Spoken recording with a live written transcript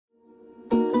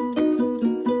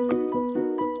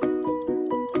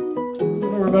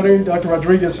everybody. Dr.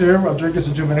 Rodriguez here, Rodriguez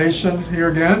Rejuvenation here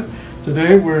again.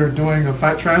 Today we're doing a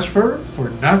fat transfer for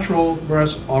natural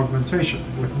breast augmentation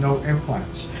with no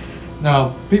implants.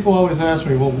 Now, people always ask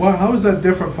me, well, how is that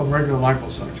different from regular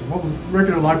liposuction? Well,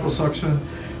 regular liposuction,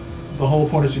 the whole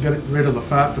point is to get rid of the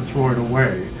fat to throw it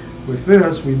away. With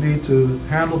this, we need to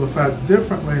handle the fat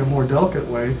differently, a more delicate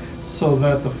way, so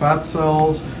that the fat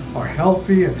cells are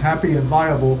healthy and happy and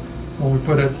viable when we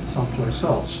put it someplace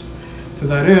else. To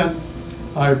that end,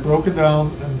 I've broken down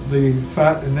the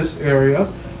fat in this area.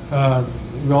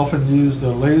 We often use the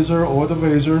laser or the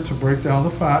vaser to break down the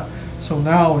fat. So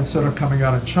now, instead of coming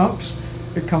out in chunks,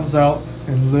 it comes out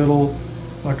in little,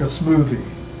 like a smoothie,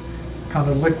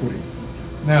 kind of liquidy.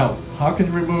 Now, how can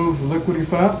you remove liquidy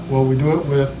fat? Well, we do it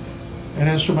with an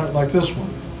instrument like this one.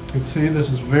 You can see this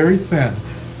is very thin.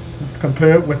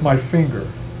 Compare it with my finger.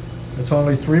 It's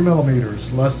only 3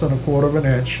 millimeters, less than 1/4 of an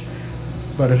inch,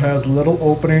 but it has little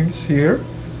openings here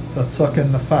that suck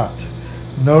in the fat.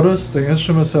 Notice the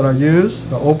instruments that I use,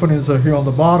 the openings are here on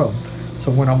the bottom.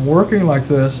 So when I'm working like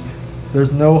this,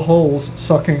 there's no holes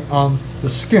sucking on the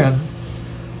skin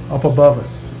up above it.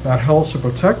 That helps to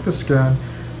protect the skin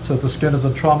so the skin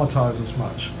isn't traumatized as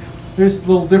much. There's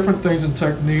little different things in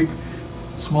technique.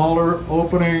 Smaller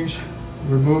openings,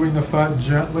 removing the fat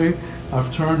gently.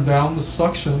 I've turned down the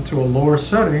suction to a lower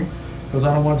setting because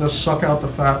I don't want to just suck out the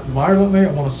fat violently.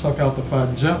 I want to suck out the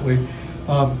fat gently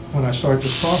when I start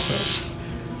this process.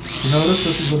 You notice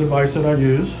this is the device that I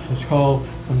use. It's called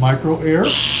the micro air.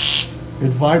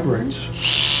 It vibrates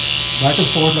back and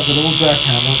forth like a little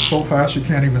jackhammer, so fast you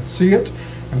can't even see it.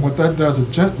 And what that does, it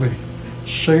gently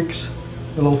shakes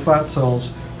the little fat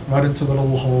cells right into the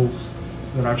little holes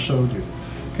that I've showed you.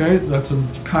 Okay, that's a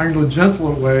kind of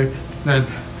gentler way than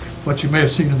what you may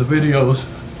have seen in the videos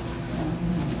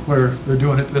where they're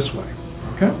doing it this way.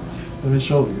 Okay, let me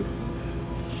show you.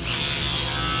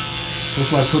 Just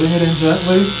by putting it in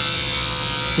gently,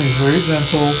 things very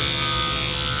gentle,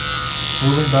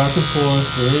 moving back and forth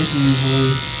very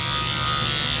easily.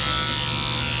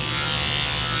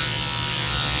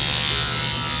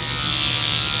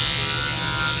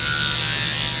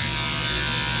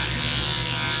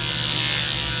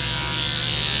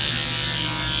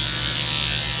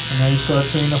 And now you start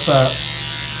seeing the fat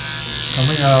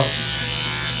coming out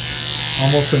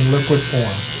almost in liquid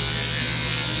form.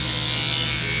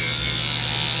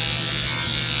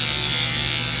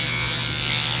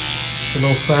 It's a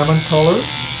little salmon color,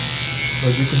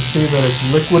 but you can see that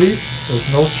it's liquidy, there's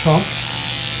no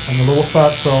chunks, and the little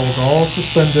fat cells are all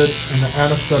suspended in the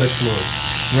anesthetic fluid,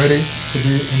 ready to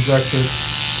be injected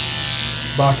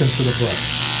back into the breast.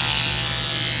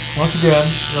 Once again,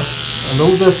 that's a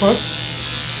little different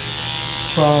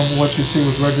from what you see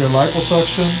with regular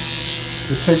liposuction.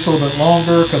 It takes a little bit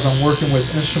longer because I'm working with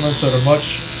instruments that are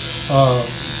much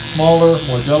smaller,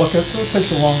 more delicate, so it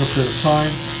takes a longer period of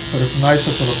time, but it's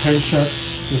nicer for the patient.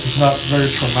 This is not very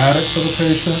traumatic for the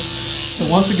patient. So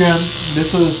once again,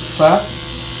 this is fat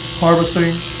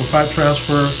harvesting for fat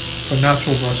transfer for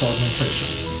natural breast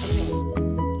augmentation.